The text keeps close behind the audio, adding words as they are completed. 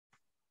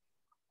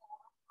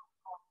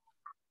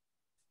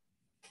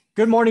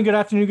Good morning, good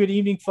afternoon, good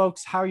evening,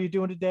 folks. How are you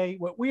doing today?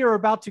 What we are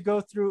about to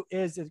go through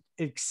is an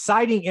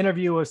exciting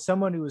interview with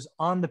someone who is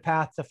on the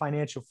path to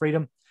financial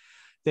freedom.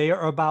 They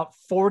are about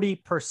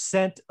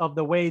 40% of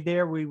the way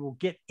there. We will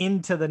get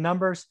into the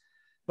numbers.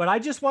 But I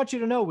just want you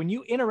to know when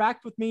you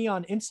interact with me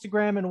on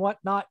Instagram and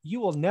whatnot, you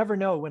will never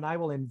know when I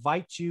will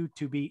invite you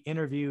to be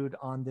interviewed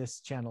on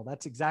this channel.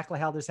 That's exactly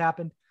how this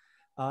happened.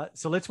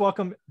 So let's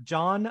welcome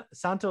John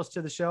Santos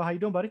to the show. How you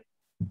doing, buddy?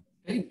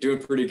 Hey,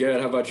 doing pretty good.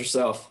 How about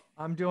yourself?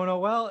 I'm doing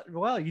well.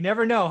 Well, you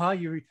never know, huh?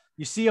 You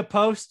see a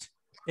post,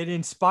 it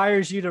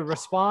inspires you to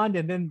respond,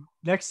 and then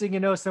next thing you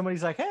know,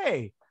 somebody's like,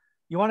 "Hey,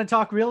 you want to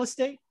talk real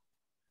estate?"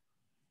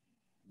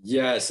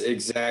 Yes,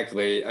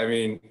 exactly. I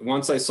mean,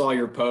 once I saw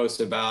your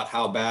post about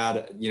how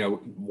bad,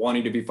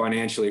 wanting to be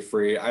financially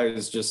free, I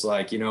was just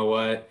like, you know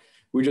what?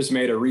 We just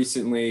made a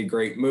recently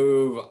great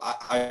move.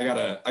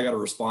 I gotta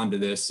respond to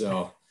this.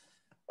 So,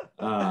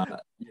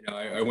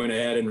 I went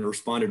ahead and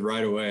responded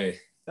right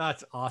away.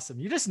 That's awesome.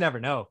 You just never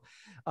know.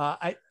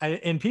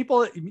 And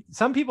people,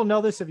 some people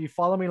know this if you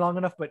follow me long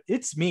enough, but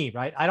it's me,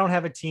 right? I don't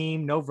have a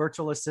team, no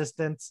virtual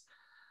assistants.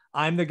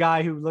 I'm the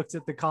guy who looks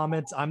at the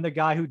comments. I'm the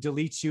guy who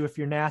deletes you if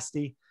you're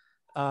nasty.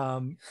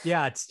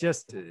 Yeah, it's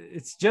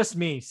just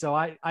me. So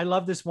I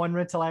love this one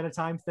rental at a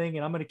time thing,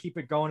 and I'm going to keep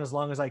it going as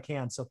long as I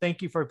can. So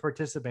thank you for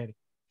participating.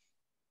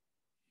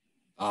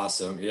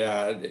 Awesome.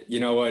 Yeah.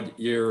 You know what?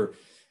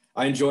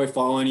 I enjoy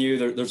following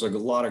you. There's a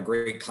lot of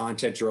great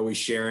content you're always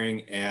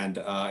sharing, and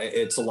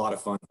it's a lot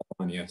of fun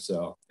following you.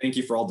 So thank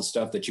you for all the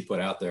stuff that you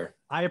put out there.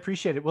 I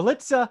appreciate it. Well,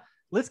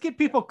 let's get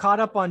people caught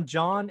up on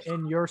John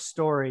and your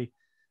story.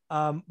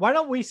 Why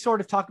don't we sort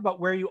of talk about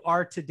where you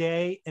are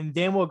today, and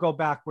then we'll go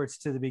backwards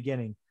to the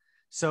beginning.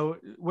 So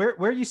where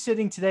are you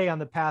sitting today on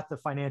the path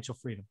of financial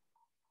freedom?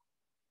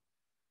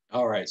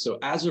 All right. So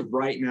as of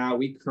right now,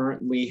 we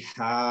currently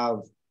have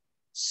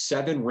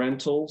 7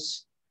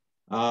 rentals,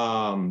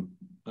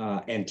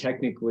 and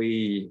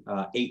technically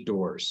 8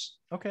 doors.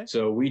 Okay.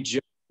 So we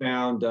just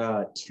found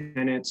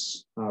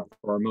tenants for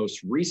our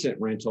most recent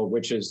rental,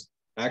 which is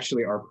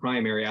actually our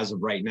primary as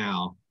of right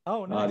now.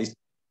 Oh, nice. These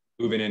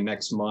moving in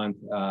next month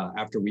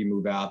after we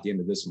move out the end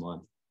of this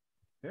month.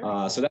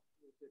 So that's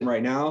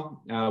right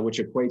now, which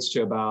equates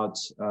to about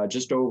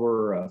just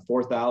over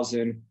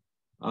 4,000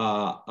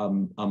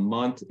 a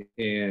month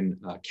in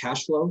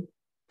cash flow.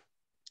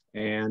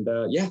 And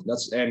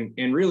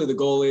and really the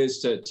goal is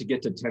to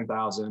get to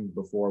 10,000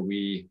 before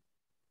we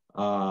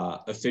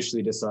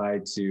officially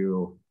decide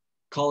to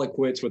call it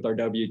quits with our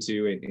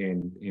W-2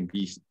 and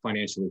be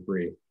financially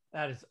free.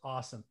 That is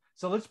awesome.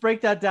 So let's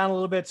break that down a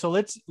little bit. So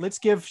let's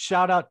give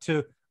shout out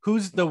to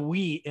who's the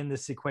we in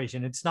this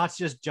equation. It's not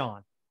just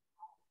John.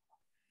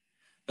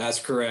 That's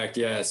correct.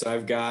 Yes,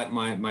 I've got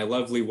my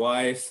lovely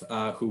wife,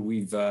 who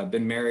we've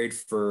been married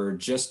for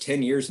just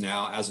 10 years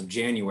now as of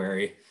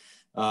January.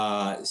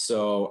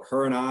 So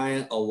her and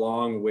I,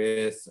 along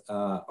with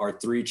our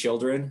 3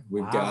 children,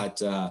 we've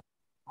got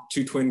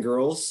 2 twin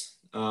girls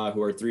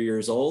who are 3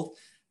 years old,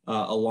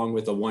 along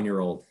with a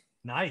 1-year-old.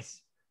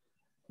 Nice.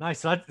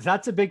 So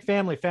that's a big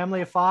family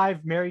of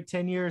 5, married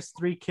 10 years,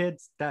 3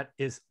 kids. That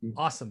is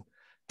awesome.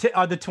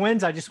 Are the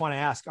twins, I just want to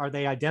ask, are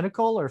they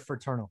identical or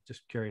fraternal?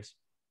 Just curious.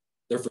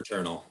 They're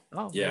fraternal.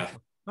 Oh, yeah.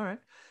 Cool. All right.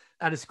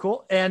 That is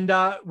cool. And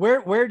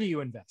where do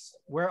you invest?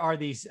 Where are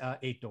these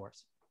 8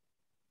 doors?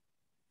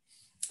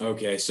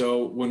 Okay.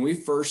 So when we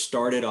first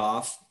started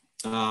off,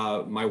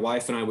 my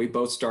wife and I, we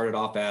both started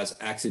off as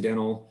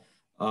accidental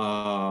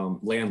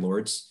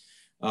landlords.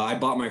 I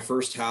bought my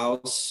first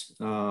house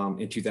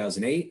in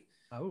 2008.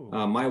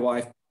 Oh. My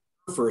wife,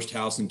 her first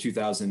house in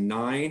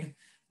 2009.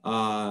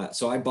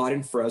 So I bought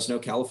in Fresno,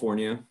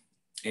 California,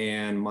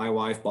 and my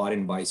wife bought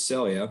in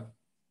Visalia.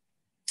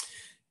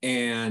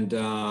 And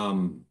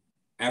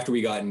after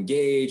we got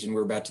engaged and we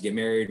were about to get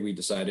married, we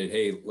decided,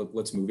 hey,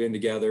 let's move in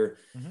together.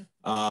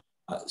 Mm-hmm.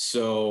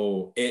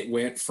 So it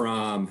went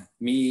from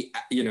me,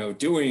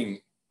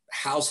 doing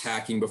house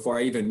hacking before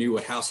I even knew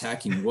what house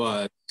hacking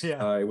was.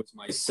 Yeah. It was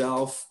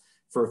myself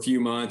for a few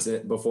months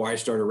before I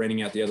started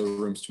renting out the other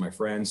rooms to my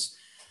friends.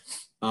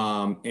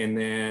 And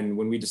then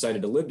when we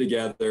decided to live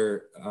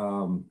together,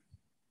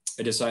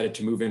 I decided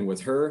to move in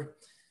with her,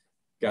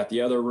 got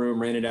the other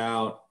room rented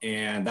out,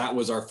 and that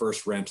was our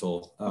first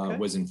rental,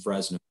 was in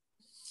Fresno.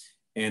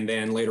 And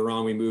then later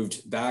on, we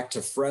moved back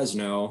to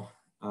Fresno,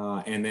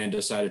 and then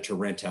decided to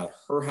rent out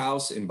her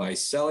house in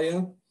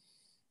Visalia.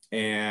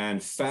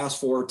 And fast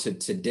forward to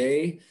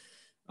today,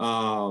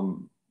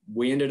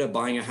 we ended up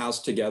buying a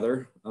house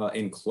together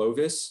in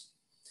Clovis.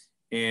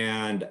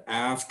 And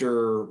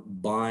after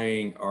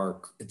buying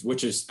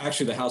which is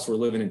actually the house we're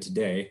living in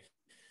today,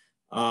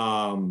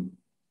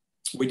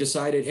 we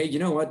decided, hey, you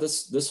know what,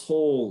 this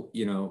whole,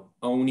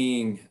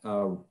 owning,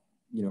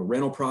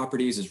 rental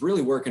properties is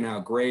really working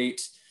out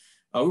great.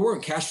 We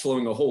weren't cash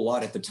flowing a whole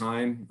lot at the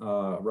time,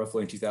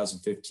 roughly in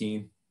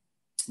 2015,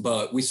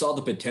 but we saw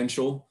the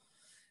potential.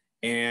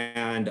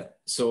 And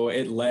so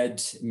it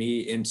led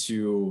me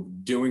into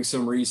doing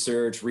some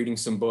research, reading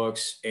some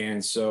books.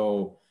 And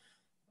so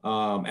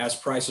as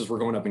prices were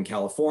going up in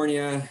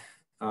California,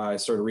 I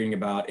started reading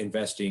about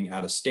investing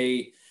out of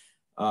state.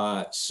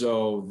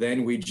 So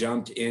then we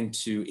jumped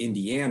into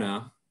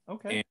Indiana.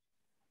 Okay. And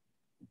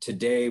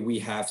today we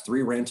have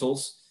 3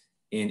 rentals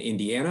in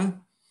Indiana,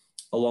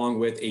 along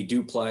with a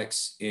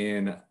duplex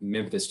in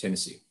Memphis,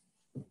 Tennessee.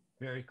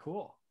 Very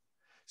cool.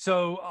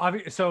 So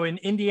in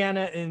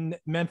Indiana and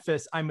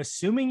Memphis, I'm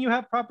assuming you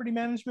have property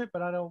management,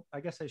 but I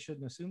guess I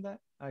shouldn't assume that.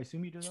 I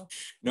assume you do though.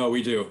 No,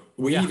 we do.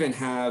 We even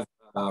have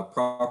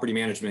property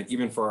management,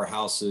 even for our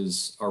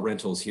houses, our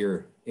rentals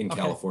here in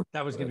California.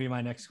 That was going to be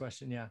my next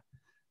question. Yeah.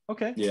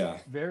 Okay. Yeah.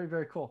 Very,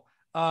 very cool.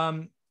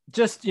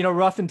 Just,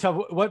 rough and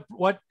tough.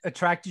 What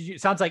attracted you?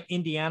 It sounds like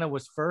Indiana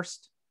was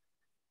first.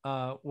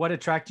 What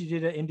attracted you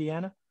to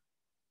Indiana?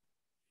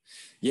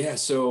 Yeah.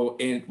 So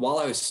while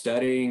I was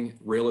studying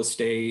real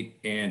estate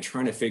and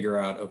trying to figure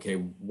out, okay,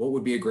 what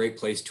would be a great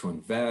place to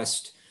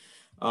invest,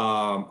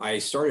 I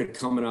started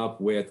coming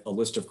up with a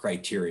list of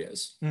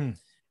criterias.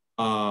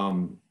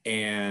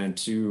 And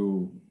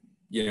to,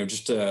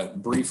 just to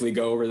briefly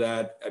go over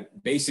that, I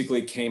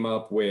basically came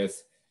up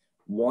with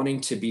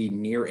wanting to be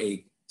near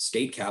a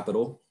state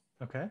capital.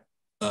 Okay.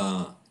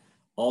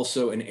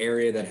 Also an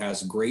area that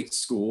has great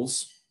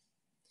schools.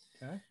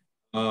 Okay.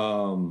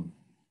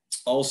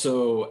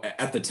 Also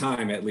at the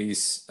time, at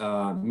least,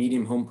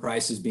 median home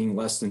prices being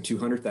less than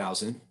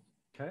 200,000.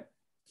 Okay.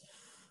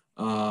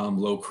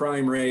 Low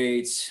crime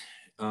rates,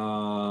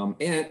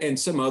 and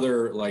some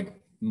other like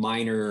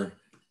minor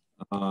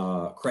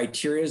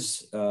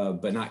criterias,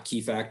 but not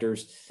key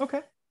factors.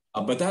 Okay.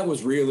 But that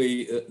was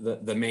really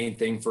the main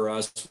thing for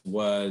us,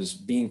 was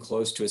being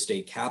close to a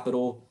state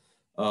capital,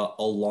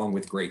 along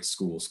with great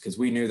schools, because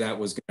we knew that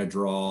was going to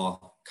draw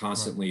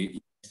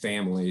constantly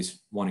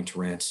families wanting to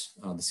rent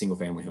the single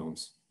family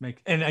homes.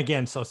 And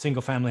again, so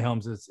single family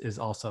homes is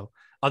also,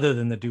 other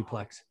than the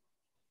duplex.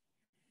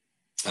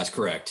 That's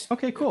correct.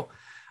 Okay, cool.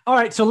 All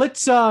right. So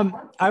let's, I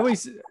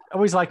always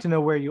like to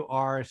know where you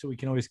are so we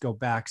can always go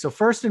back. So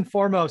first and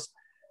foremost,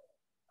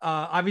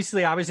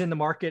 obviously I was in the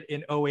market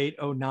in 08,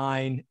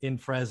 09 in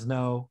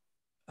Fresno,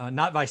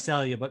 not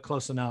Visalia, but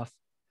close enough.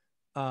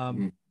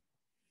 The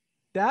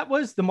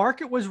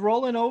market was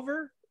rolling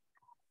over.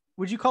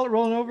 Would you call it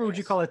rolling over? Or would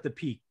you call it the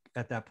peak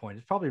at that point?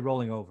 It's probably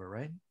rolling over,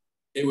 right?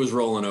 It was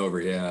rolling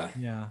over. Yeah.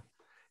 Yeah.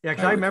 Yeah.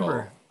 Cause I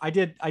remember I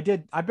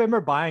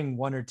remember buying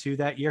 1 or 2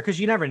 that year, cause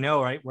you never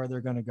know, right, where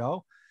they're going to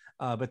go.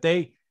 But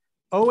 08,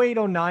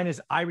 09, as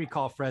I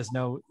recall,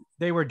 Fresno,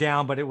 they were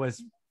down, but it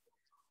was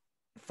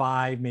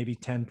 5, maybe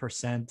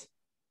 10%.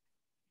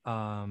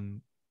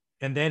 And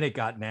then it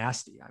got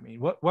nasty. I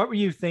mean, what were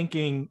you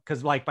thinking?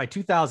 Cause like by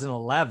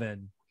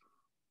 2011,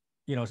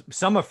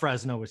 some of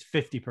Fresno was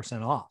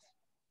 50% off.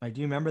 Like,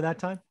 do you remember that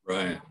time?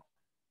 Right.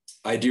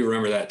 I do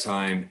remember that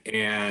time,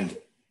 and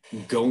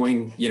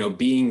going,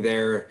 being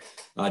there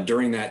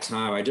during that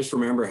time. I just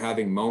remember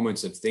having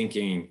moments of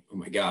thinking, oh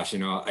my gosh,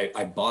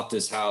 I bought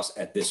this house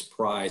at this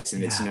price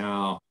and it's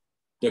now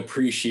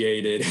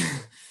depreciated.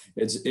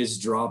 it's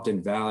dropped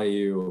in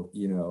value,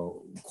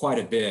 quite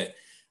a bit.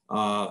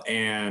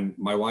 And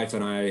my wife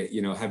and I,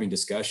 having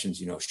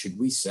discussions, should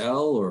we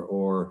sell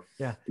or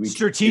do we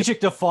strategic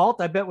default?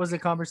 I bet was a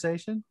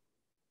conversation.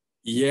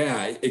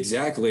 Yeah,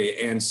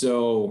 exactly. And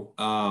so,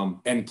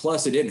 and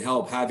plus it didn't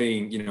help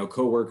having,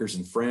 coworkers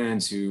and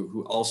friends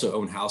who also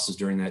owned houses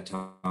during that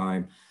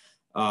time.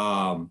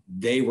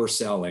 They were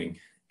selling,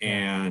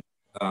 and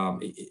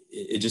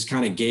it just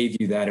kind of gave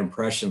you that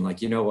impression,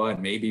 like,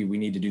 what, maybe we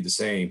need to do the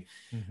same.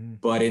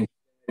 But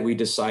we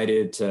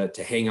decided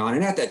to hang on.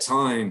 And at that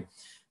time,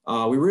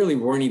 we really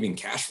weren't even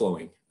cash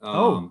flowing.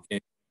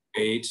 In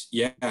 08,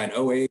 and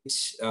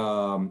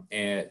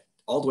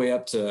all the way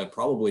up to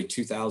probably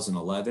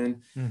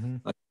 2011.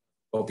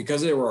 Well,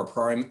 because they were our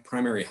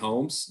primary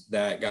homes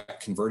that got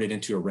converted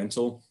into a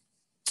rental,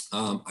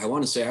 I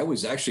want to say I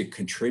was actually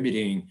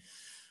contributing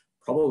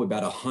probably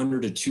about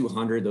 100 to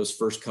 200 those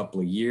first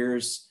couple of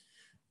years,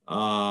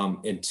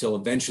 until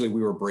eventually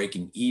we were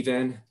breaking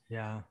even.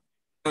 Yeah.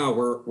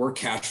 We're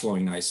cash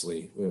flowing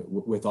nicely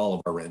with all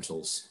of our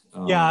rentals.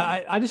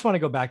 I just want to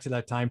go back to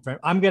that time frame.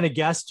 I'm going to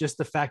guess just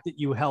the fact that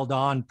you held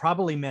on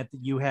probably meant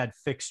that you had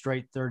fixed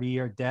rate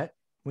 30-year debt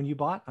when you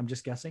bought. I'm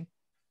just guessing.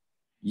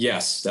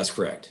 Yes, that's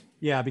correct.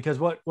 Yeah, because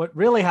what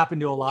really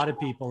happened to a lot of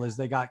people is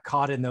they got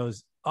caught in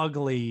those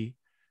ugly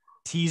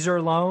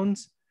teaser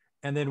loans.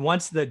 And then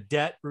once the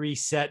debt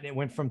reset and it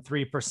went from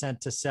 3%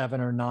 to 7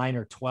 or 9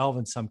 or 12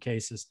 in some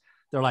cases,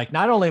 they're like,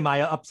 not only am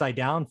I upside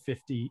down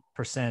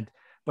 50%,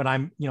 but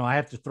I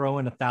have to throw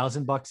in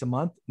 $1,000 a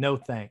month. No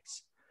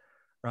thanks.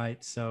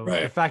 Right. So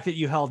the fact that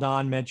you held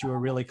on meant you were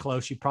really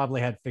close. You probably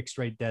had fixed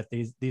rate debt.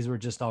 These were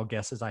just all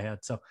guesses I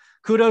had. So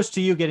kudos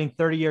to you getting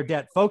 30-year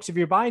debt. Folks, if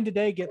you're buying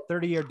today, get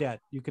 30-year debt.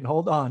 You can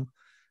hold on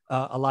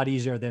a lot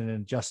easier than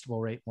an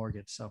adjustable rate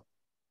mortgage. So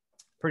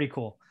pretty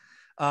cool.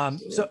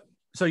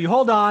 So you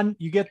hold on,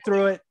 you get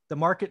through it. The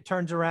market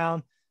turns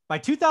around. By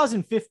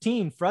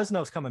 2015,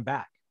 Fresno's coming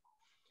back.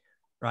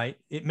 Right.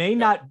 It may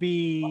not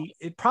be,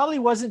 it probably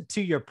wasn't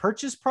to your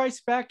purchase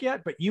price back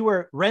yet, but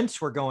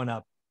rents were going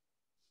up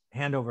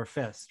hand over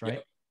fist,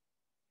 right?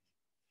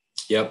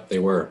 Yep, they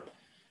were.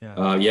 Yeah,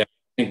 I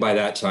think by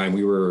that time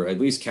we were at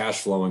least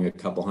cash flowing a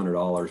couple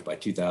 $100 by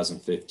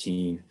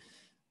 2015.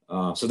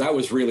 So that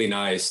was really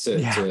nice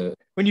to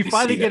when you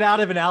finally get that. out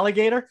of an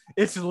alligator,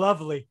 it's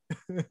lovely.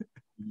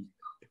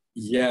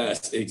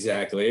 Yes,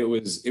 exactly. It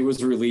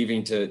was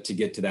relieving to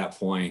get to that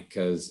point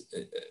because,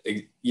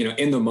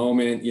 in the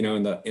moment,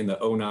 in the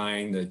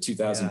 09, the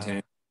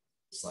 2010,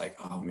 it's like,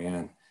 oh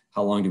man,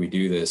 how long do we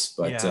do this?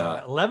 But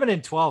 11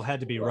 and 12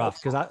 had to be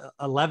rough because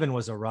 11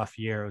 was a rough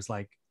year. It was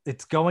like,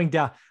 it's going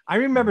down. I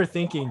remember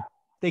thinking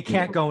they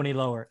can't go any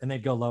lower, and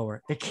they'd go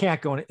lower. They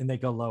can't go and they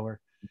go lower.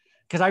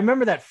 Because I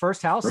remember that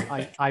first house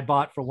I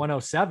bought for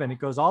 107. It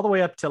goes all the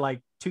way up to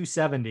like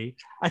 270.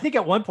 I think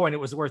at one point it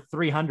was worth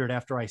 300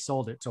 after I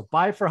sold it. So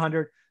buy it for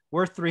 100,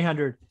 worth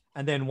 300,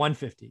 and then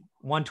 150,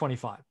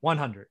 125,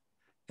 100.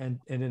 And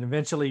it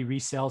eventually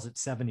resells at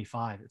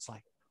 75. It's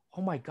like,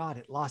 oh my God,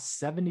 it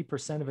lost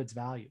 70% of its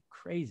value.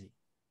 Crazy.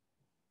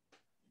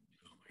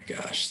 Oh my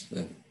gosh,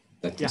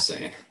 that's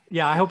insane.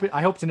 Yeah, I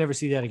hope to never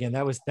see that again.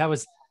 That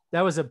was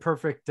a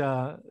perfect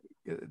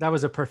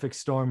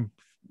storm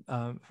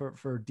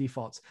for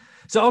defaults.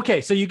 So,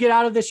 okay. So you get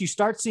out of this, you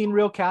start seeing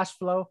real cash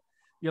flow.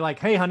 You're like,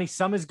 hey, honey,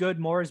 some is good,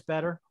 more is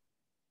better.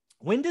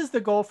 When does the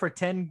goal for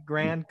 10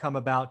 grand come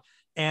about?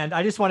 And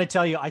I just want to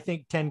tell you, I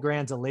think 10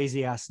 grand's a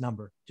lazy ass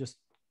number, just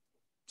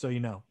so you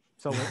know.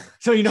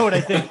 So you know what I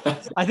think.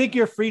 I think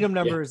your freedom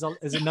number is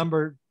a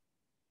number.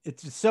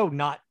 It's so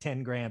not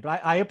 10 grand,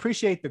 but I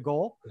appreciate the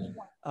goal.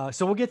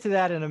 So we'll get to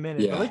that in a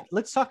minute. Yeah. But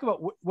let's talk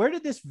about where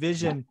did this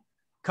vision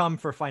come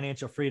for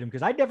financial freedom?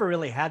 Because I never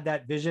really had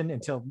that vision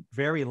until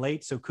very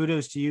late. So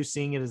kudos to you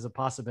seeing it as a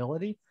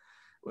possibility.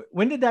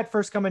 When did that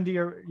first come into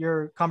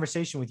your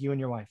conversation with you and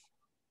your wife?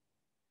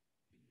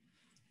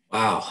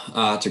 Wow,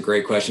 that's a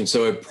great question.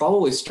 So it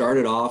probably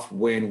started off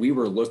when we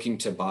were looking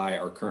to buy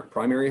our current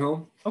primary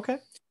home. Okay.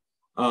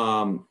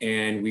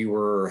 And we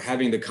were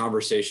having the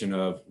conversation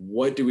of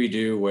what do we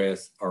do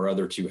with our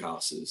other two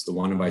houses, the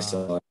one in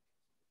Visalia?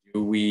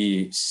 Do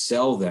we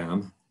sell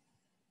them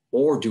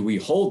or do we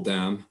hold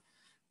them?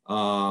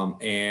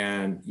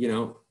 And,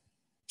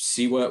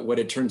 see what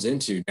it turns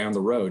into down the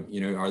road.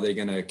 Are they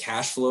going to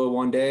cash flow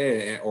one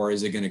day or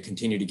is it going to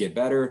continue to get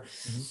better?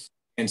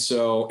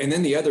 Mm-hmm. And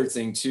then the other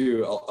thing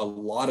too, a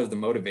lot of the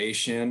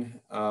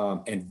motivation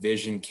and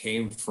vision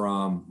came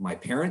from my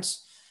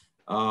parents.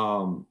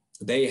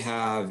 They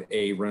have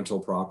a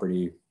rental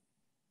property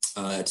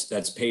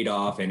that's paid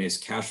off and is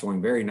cash flowing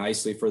very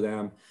nicely for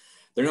them.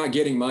 They're not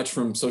getting much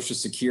from Social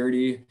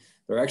Security.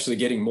 They're actually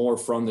getting more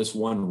from this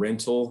one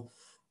rental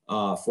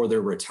for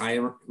their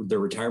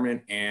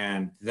retirement.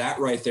 And that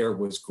right there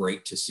was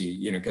great to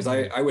see, because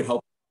I would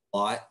help a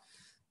lot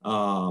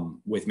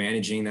with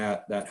managing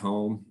that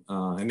home.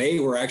 And they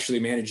were actually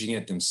managing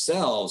it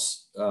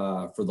themselves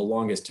for the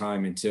longest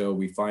time until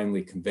we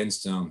finally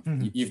convinced them,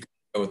 you've got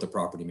to go with the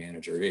property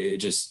manager. It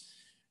just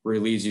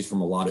relieves you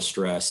from a lot of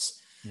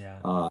stress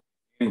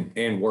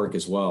and work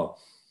as well.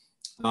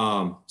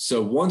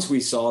 So once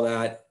we saw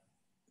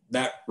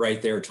that right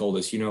there told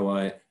us, you know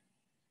what,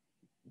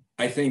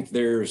 I think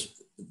there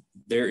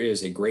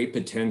is a great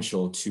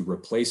potential to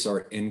replace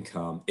our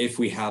income if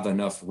we have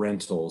enough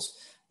rentals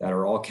that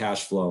are all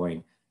cash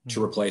flowing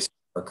to replace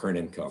our current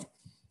income,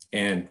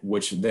 and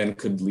which then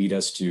could lead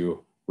us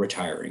to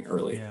retiring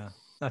early. Yeah,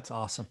 that's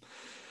awesome.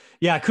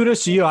 Yeah,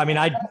 kudos to you. I mean,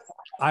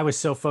 I was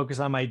so focused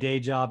on my day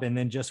job and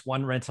then just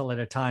one rental at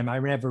a time. I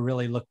never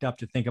really looked up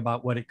to think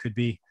about what it could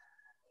be.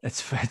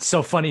 It's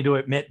so funny to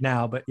admit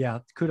now, but yeah,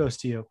 kudos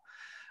to you.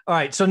 All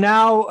right. So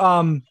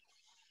now,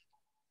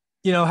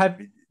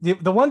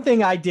 the one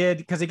thing I did,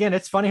 because again,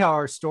 it's funny how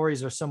our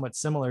stories are somewhat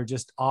similar,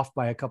 just off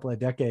by a couple of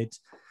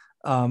decades.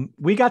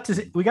 We got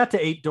to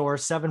 8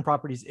 doors, 7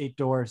 properties, 8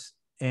 doors.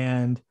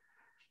 And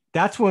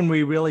that's when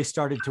we really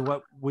started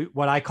to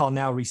what I call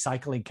now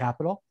recycling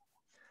capital.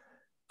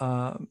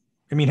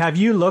 Have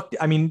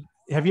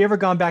you ever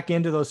gone back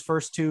into those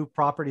first 2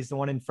 properties, the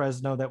one in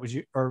Fresno that was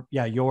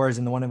yours,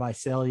 and the one in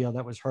Visalia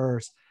that was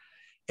hers,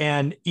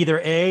 and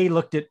either A,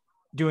 looked at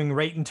doing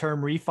rate and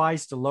term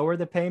refis to lower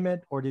the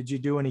payment, or did you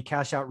do any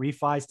cash out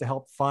refis to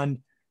help fund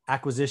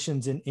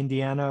acquisitions in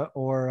Indiana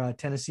or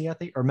Tennessee, I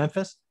think, or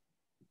Memphis?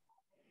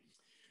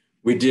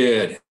 We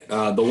did.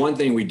 The one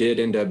thing we did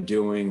end up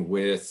doing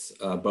with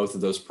both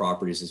of those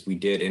properties is we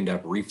did end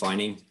up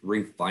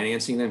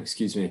refinancing them,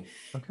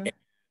 Okay.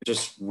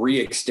 Just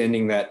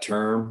re-extending that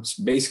term,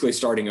 basically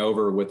starting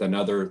over with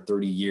another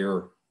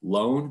 30-year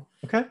loan,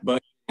 okay,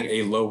 but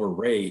a lower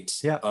rate.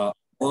 Yeah.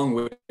 Along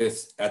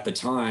with, at the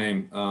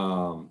time,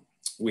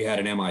 we had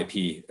an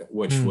MIP,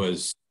 which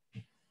was,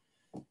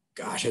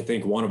 gosh, I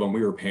think one of them we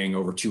were paying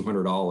over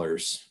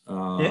 $200.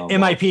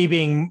 MIP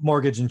being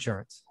mortgage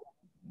insurance.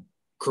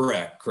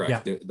 Correct. Yeah.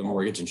 The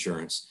mortgage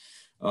insurance,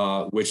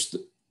 which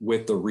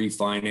with the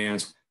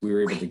refinance, we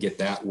were able to get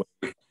that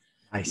way.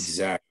 Nice.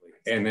 Exactly.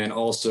 And then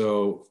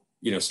also,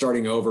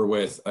 starting over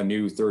with a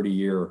new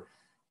 30-year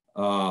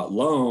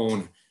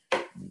loan,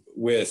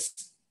 with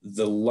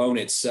the loan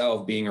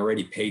itself being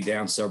already paid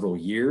down several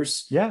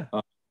years. Yeah.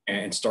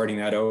 and starting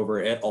that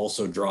over, it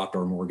also dropped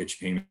our mortgage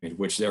payment,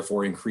 which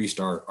therefore increased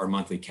our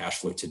monthly cash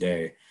flow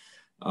today.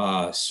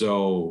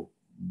 So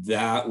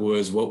that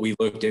was what we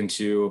looked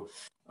into.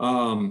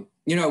 I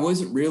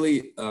wasn't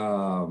really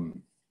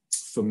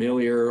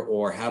familiar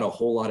or had a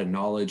whole lot of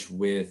knowledge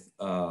with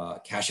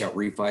cash out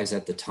refis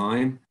at the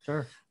time.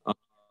 Sure.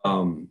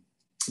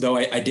 Though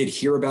I did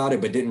hear about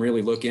it, but didn't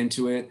really look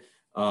into it.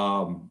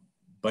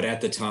 But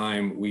at the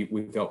time, we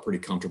felt pretty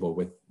comfortable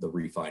with the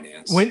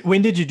refinance.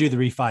 When did you do the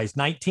refis?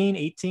 19,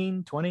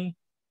 18, 20?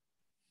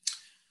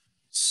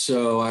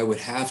 So I would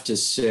have to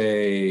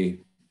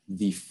say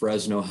the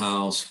Fresno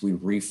house, we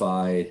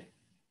refied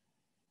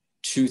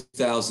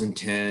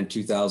 2010,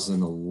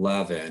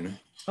 2011.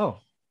 Oh.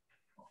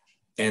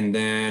 And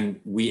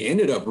then we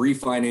ended up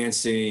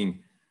refinancing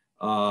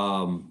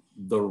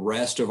the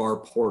rest of our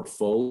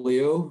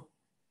portfolio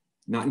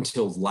not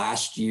until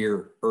last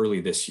year,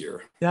 early this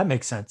year. That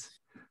makes sense.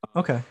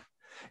 Okay.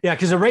 Yeah,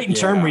 because a rate and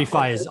term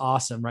refi is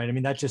awesome, right? I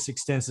mean, that just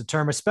extends the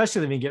term,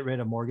 especially when you get rid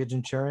of mortgage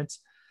insurance.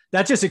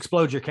 That just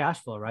explodes your cash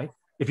flow, right?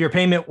 If your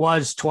payment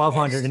was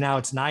 $1,200 and now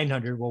it's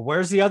 $900, well,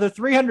 where's the other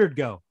 $300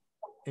 go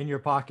in your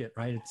pocket,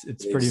 right?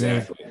 It's pretty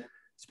amazing.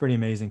 It's pretty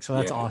amazing. So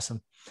that's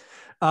awesome.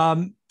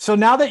 So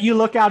now that you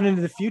look out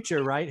into the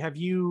future, right? Have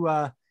you,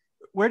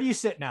 where do you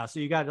sit now? So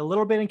you got a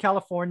little bit in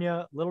California,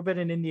 a little bit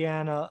in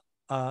Indiana,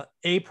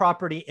 a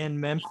property in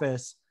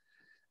Memphis.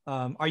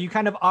 Are you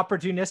kind of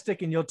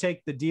opportunistic and you'll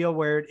take the deal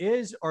where it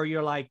is, or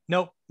you're like,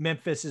 nope,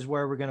 Memphis is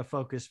where we're going to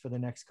focus for the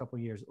next couple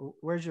of years?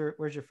 Where's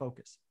your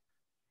focus?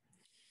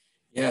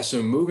 Yeah.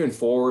 So moving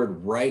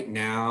forward right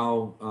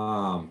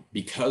now,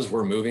 because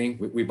we're moving,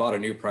 we bought a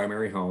new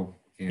primary home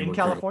in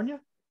California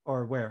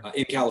or where?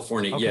 In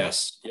California. Okay.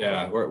 Yes.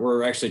 Yeah.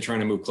 We're actually trying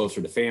to move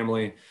closer to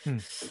family.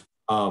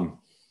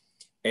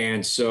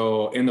 And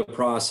so in the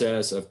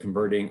process of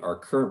converting our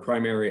current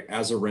primary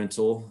as a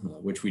rental,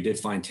 which we did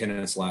find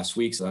tenants last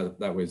week. So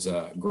that was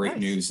great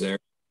news there.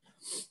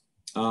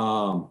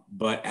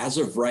 But as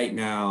of right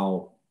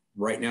now,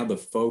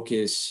 the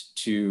focus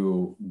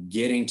to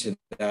getting to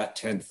that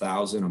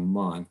 $10,000 a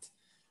month,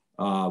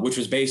 which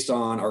was based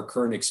on our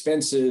current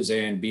expenses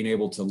and being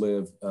able to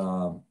live,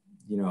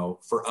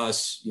 for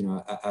us,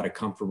 at a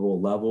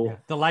comfortable level. Yeah,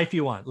 the life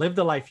you want, live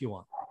the life you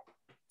want.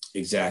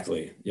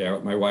 Exactly. Yeah.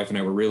 My wife and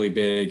I were really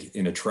big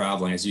into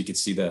traveling, as you could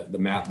see the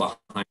map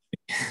behind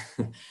me.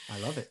 I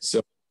love it.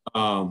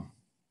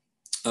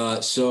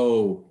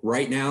 So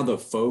right now the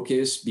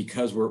focus,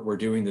 because we're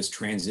doing this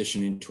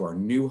transition into our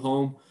new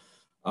home,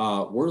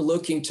 we're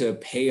looking to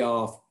pay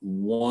off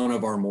one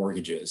of our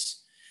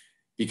mortgages,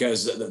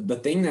 because the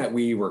thing that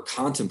we were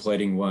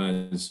contemplating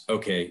was,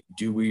 okay,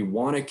 do we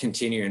want to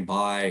continue and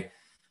buy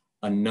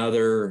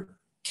another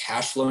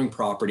cash flowing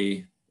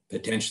property,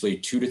 potentially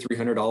 $200 to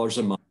 $300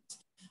 a month?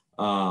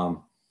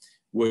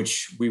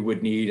 Which we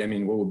would need. I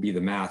mean, what would be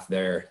the math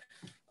there?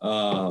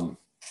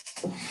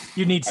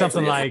 You need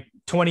something like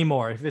 20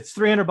 more. If it's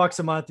 $300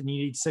 a month and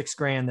you need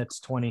 $6,000, that's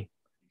 20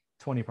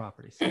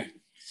 properties.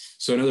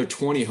 So another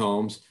 20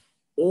 homes.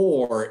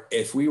 Or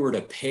if we were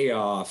to pay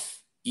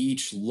off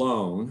each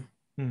loan,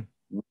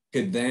 we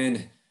could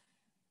then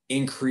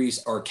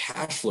increase our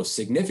cash flow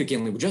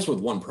significantly just with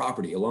one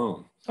property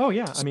alone. Oh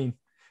yeah. I mean,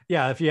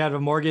 yeah, if you have a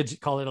mortgage,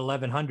 call it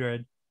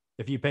 1,100.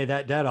 If you pay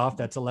that debt off,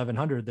 that's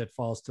 1,100 that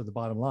falls to the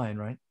bottom line,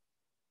 right?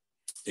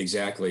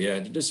 Exactly. Yeah.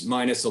 Just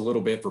minus a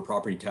little bit for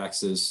property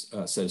taxes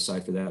set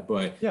aside for that.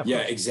 But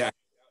yeah, exactly.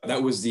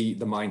 That was the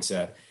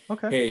mindset.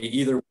 Okay. Hey,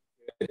 either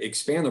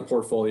expand the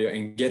portfolio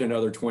and get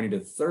another 20 to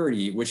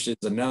 30, which is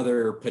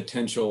another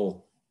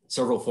potential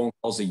several phone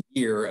calls a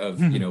year of,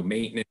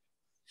 maintenance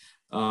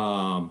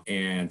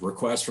and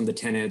requests from the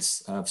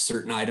tenants of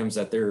certain items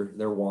that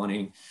they're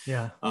wanting.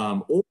 Yeah.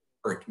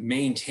 Or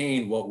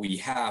maintain what we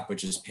have,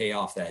 which is pay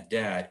off that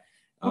debt,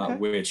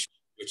 which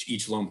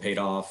each loan paid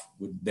off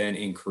would then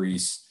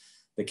increase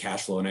the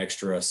cash flow an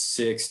extra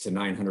 $600 to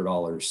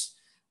 $900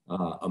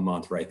 a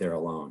month right there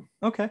alone.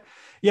 Okay.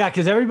 Yeah.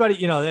 Cause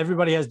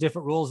everybody has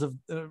different rules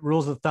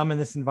of thumb in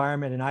this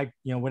environment.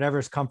 And whatever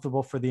is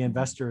comfortable for the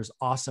investor is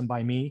awesome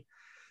by me.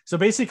 So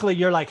basically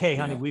you're like, hey,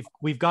 honey,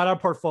 we've got our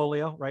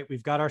portfolio, right?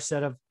 We've got our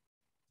set of,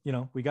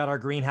 we got our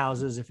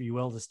greenhouses, if you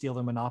will, to steal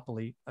the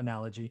monopoly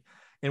analogy.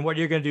 And what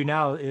you're going to do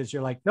now is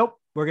you're like, nope,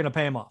 we're going to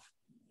pay them off.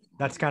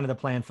 That's kind of the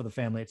plan for the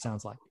family, it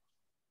sounds like.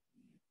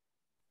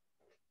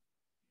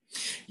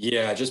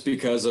 Yeah, just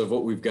because of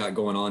what we've got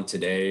going on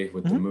today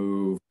with the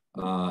move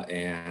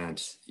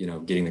and,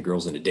 getting the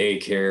girls into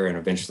daycare and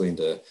eventually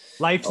into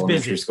life's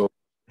busy. School.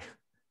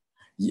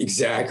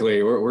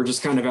 Exactly. We're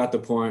just kind of at the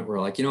point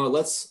where like,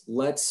 let's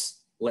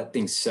let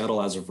things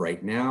settle as of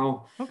right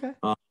now. Okay.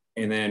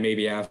 And then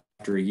maybe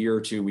after a year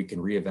or two, we can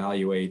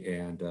reevaluate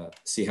and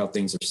see how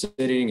things are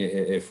sitting.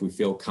 If we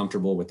feel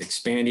comfortable with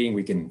expanding,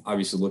 we can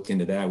obviously look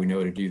into that. We know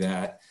how to do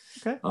that.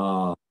 Okay.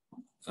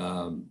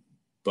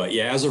 But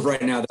yeah, as of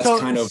right now,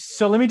 that's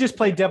So let me just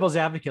play devil's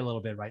advocate a little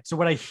bit, right? So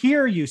what I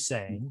hear you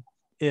saying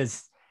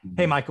is,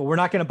 hey, Michael, we're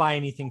not going to buy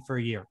anything for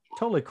a year.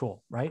 Totally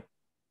cool, right?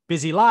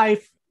 Busy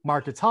life,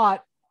 market's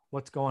hot.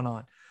 What's going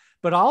on?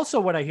 But also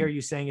what I hear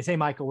you saying is, hey,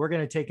 Michael, we're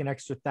going to take an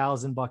extra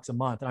 $1,000 a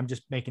month. And I'm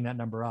just making that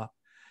number up.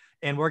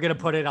 And we're going to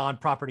put it on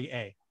property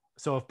A.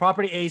 So if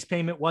property A's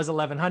payment was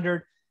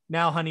 1,100,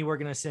 now, honey, we're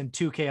going to send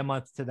 $2,000 a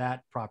month to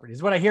that property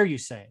is what I hear you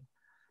saying.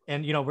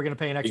 And, we're going to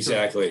pay an extra.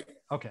 Exactly.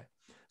 Okay.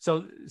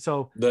 So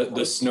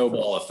the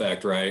snowball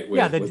effect, right?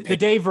 The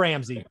Dave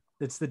Ramsey.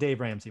 It's the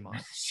Dave Ramsey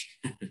model.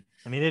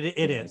 I mean,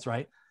 it is,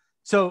 right?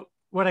 So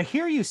what I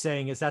hear you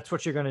saying is that's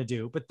what you're going to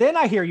do. But then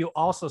I hear you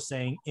also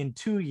saying in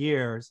 2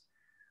 years,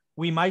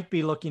 we might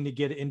be looking to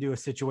get into a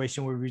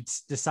situation where we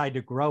decide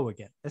to grow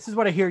again. This is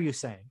what I hear you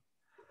saying.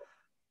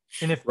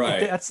 And if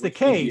that's the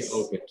case,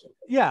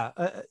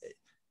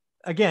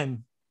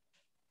 again,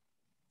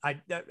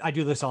 I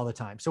do this all the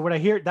time. So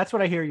that's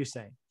what I hear you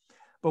saying.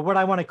 But what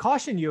I want to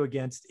caution you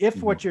against,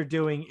 if what you're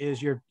doing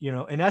is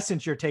in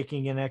essence, you're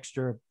taking an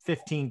extra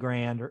 15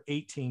 grand or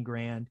 18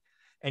 grand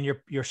and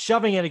you're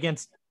shoving it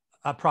against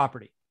a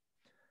property,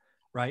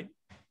 right?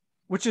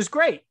 Which is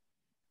great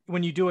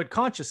when you do it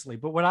consciously.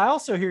 But what I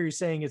also hear you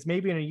saying is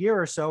maybe in a year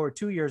or so, or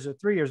 2 years or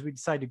 3 years, we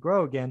decide to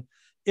grow again.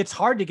 It's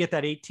hard to get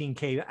that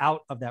 18K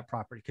out of that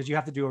property because you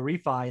have to do a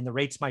refi and the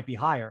rates might be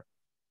higher,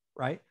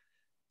 right?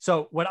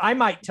 So what I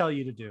might tell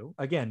you to do,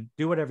 again,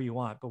 do whatever you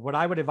want, but what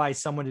I would advise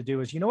someone to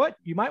do is, you know what,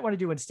 you might want to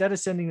do, instead of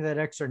sending that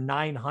extra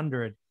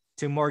 900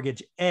 to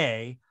mortgage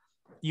A,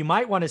 you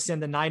might want to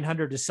send the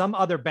 900 to some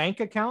other bank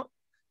account,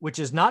 which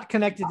is not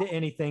connected to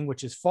anything,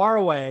 which is far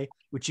away,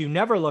 which you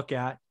never look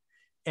at.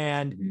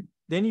 And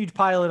then you'd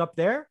pile it up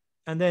there.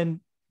 And then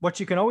what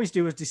you can always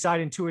do is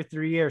decide in 2 or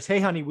 3 years, hey,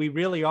 honey, we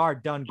really are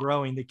done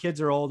growing. The kids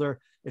are older.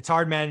 It's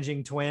hard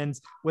managing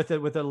twins with a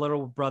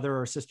little brother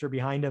or sister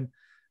behind them.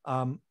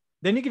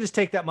 Then you can just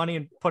take that money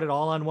and put it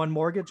all on one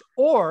mortgage.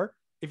 Or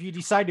if you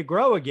decide to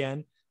grow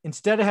again,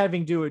 instead of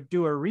having to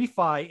do a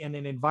refi in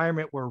an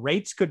environment where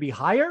rates could be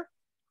higher,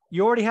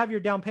 you already have your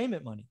down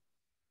payment money.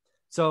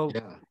 So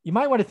you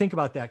might want to think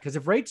about that, because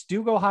if rates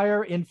do go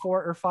higher in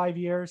 4 or 5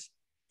 years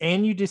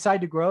and you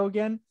decide to grow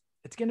again,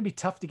 it's going to be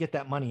tough to get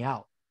that money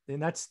out.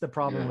 And that's the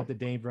problem with the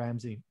Dave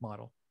Ramsey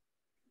model.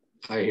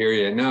 I hear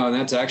you. No, and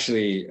that's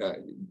actually,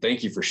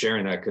 thank you for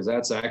sharing that, because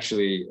that's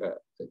actually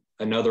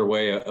another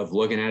way of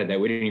looking at it that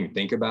we didn't even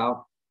think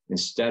about.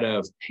 Instead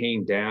of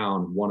paying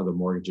down one of the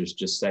mortgages,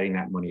 just setting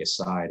that money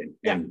aside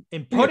and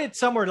put it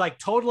somewhere like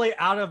totally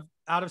out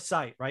of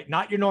sight, right?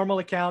 Not your normal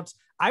accounts.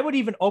 I would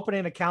even open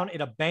an account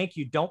at a bank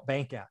you don't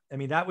bank at. I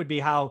mean, that would be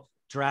how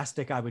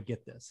drastic I would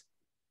get this.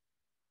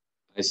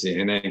 I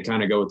see. And then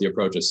kind of go with the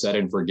approach of set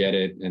and forget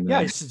it. And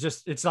then...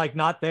 it's like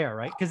not there,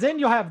 right? Because then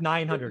you'll have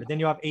 900,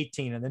 then you'll have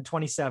 18, and then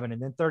 27, and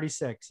then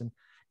 36. And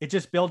it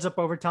just builds up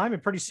over time.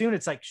 And pretty soon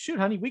it's like, shoot,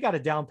 honey, we got a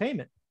down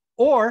payment.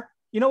 Or,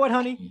 you know what,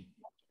 honey,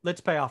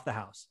 let's pay off the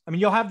house. I mean,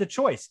 you'll have the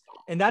choice.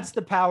 And that's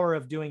the power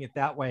of doing it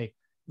that way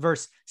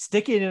versus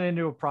sticking it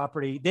into a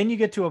property. Then you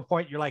get to a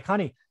point, you're like,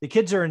 honey, the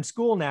kids are in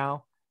school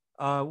now.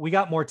 We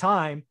got more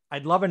time.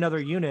 I'd love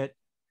another unit,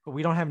 but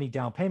we don't have any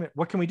down payment.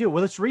 What can we do?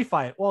 Well, let's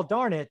refi it. Well,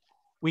 darn it.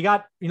 We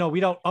got, we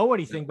don't owe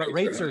anything, but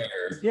rates are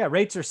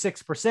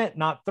 6%,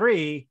 not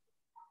 3%.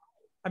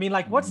 I mean,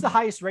 like, what's the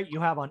highest rate you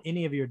have on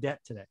any of your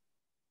debt today?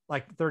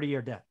 Like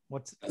 30-year debt?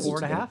 What's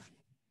 4.5%?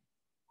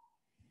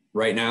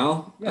 Right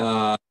now,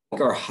 I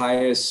think our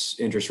highest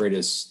interest rate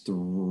is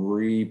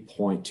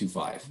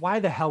 3.25. Why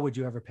the hell would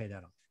you ever pay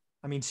that off?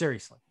 I mean,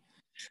 seriously.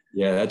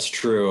 Yeah, that's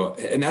true.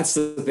 And that's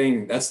the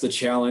thing. That's the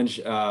challenge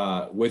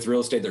with real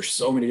estate. There's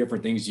so many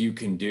different things you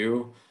can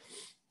do.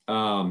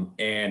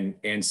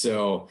 And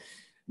so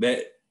that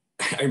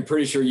I'm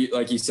pretty sure you,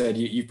 like you said,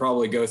 you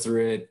probably go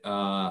through it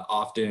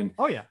often.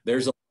 Oh yeah.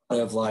 There's a lot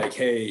of like,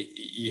 hey,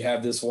 you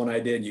have this one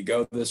idea and you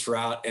go this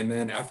route. And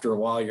then after a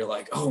while you're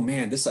like, oh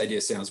man, this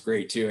idea sounds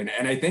great too.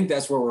 And I think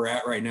that's where we're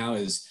at right now,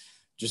 is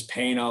just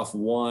paying off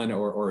one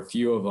or a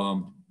few of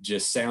them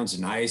just sounds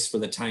nice for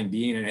the time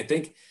being. And I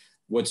think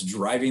what's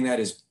driving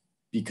that is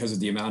because of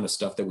the amount of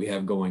stuff that we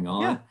have going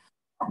on. Yeah.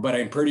 But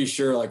I'm pretty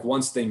sure like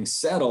once things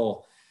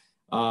settle,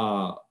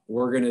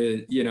 we're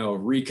going to,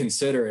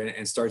 reconsider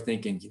and start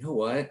thinking, you know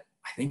what,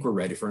 I think we're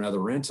ready for another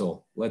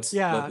rental. Let's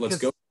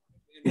go.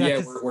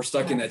 Yeah, we're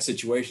stuck in that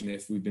situation.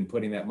 If we've been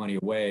putting that money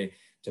away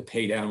to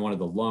pay down one of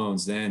the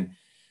loans, then,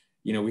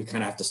 we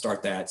kind of have to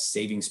start that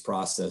savings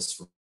process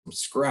from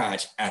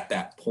scratch at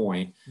that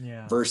point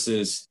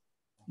versus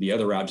the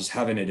other route, just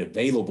having it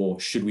available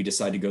should we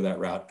decide to go that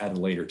route at a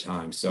later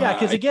time. So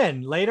because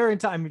again, later in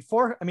time,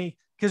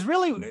 because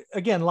really,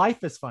 again,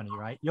 life is funny,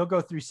 right? You'll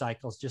go through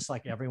cycles just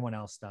like everyone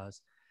else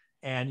does.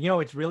 And,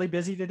 it's really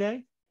busy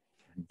today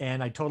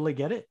and I totally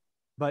get it.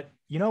 But,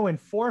 in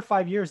 4 or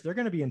 5 years, they're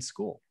going to be in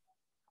school.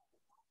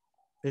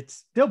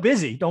 It's still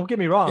busy. Don't get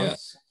me wrong.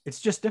 Yes.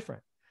 It's just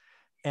different.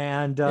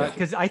 And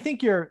because I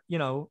think you're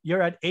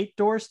at 8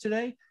 doors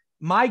today.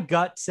 My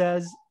gut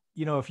says,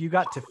 if you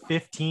got to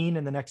 15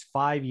 in the next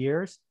 5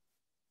 years,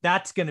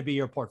 that's going to be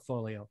your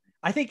portfolio.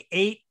 I think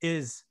 8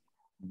 it's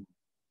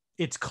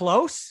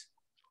close.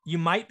 You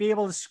might be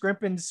able to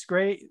scrimp and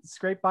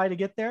scrape by to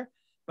get there.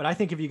 But I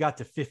think if you got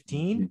to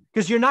 15,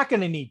 because you're not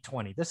going to need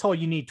 20,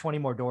 you need 20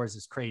 more doors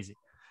is crazy.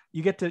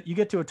 You get to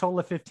a total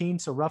of 15.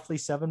 So roughly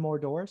 7 more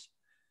doors.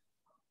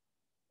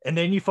 And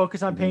then you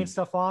focus on paying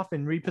stuff off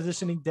and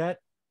repositioning debt.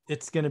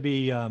 It's going to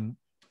be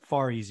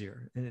far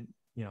easier. And,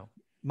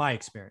 my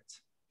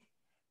experience.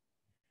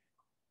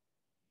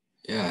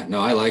 Yeah, no,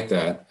 I like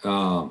that.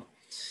 And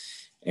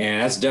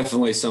that's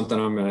definitely something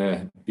I'm going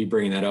to be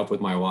bringing that up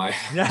with my wife.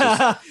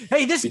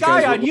 Hey, this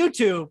guy on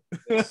YouTube.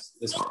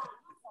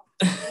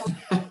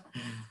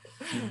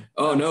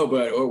 Oh, no,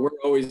 but we're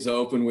always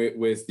open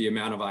with the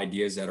amount of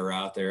ideas that are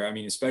out there. I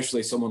mean,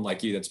 especially someone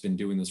like you that's been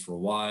doing this for a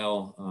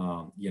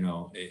while,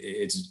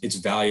 it's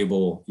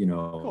valuable,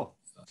 Cool.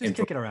 Just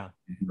kick it around.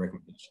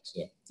 Recommendations.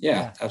 So,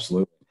 yeah,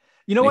 absolutely.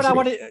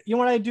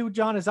 What I do,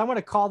 John, is I want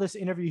to call this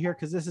interview here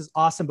because this is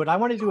awesome, but I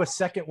want to do a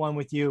second one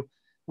with you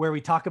where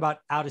we talk about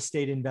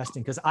out-of-state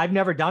investing because I've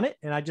never done it.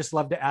 And I just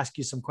love to ask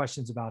you some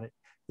questions about it.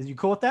 Is you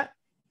cool with that?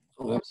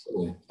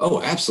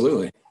 Oh,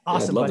 absolutely.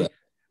 Awesome, buddy. That.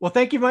 Well,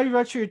 thank you very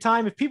much for your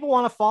time. If people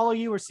want to follow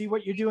you or see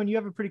what you're doing, you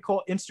have a pretty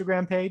cool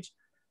Instagram page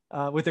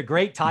with a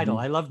great title.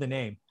 I love the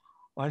name.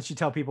 Why don't you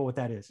tell people what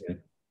that is?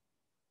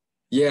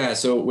 Yeah.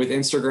 So with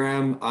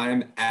Instagram,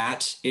 I'm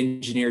at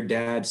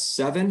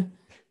EngineerDad7.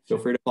 Feel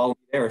free to follow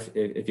me there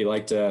if you'd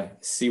like to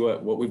see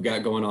what we've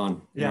got going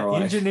on. Yeah,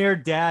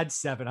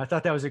 EngineerDad7. I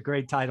thought that was a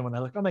great title when I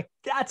looked. I'm like,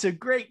 that's a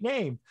great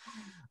name.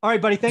 All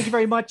right, buddy. Thank you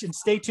very much, and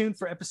stay tuned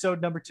for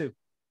episode number 2.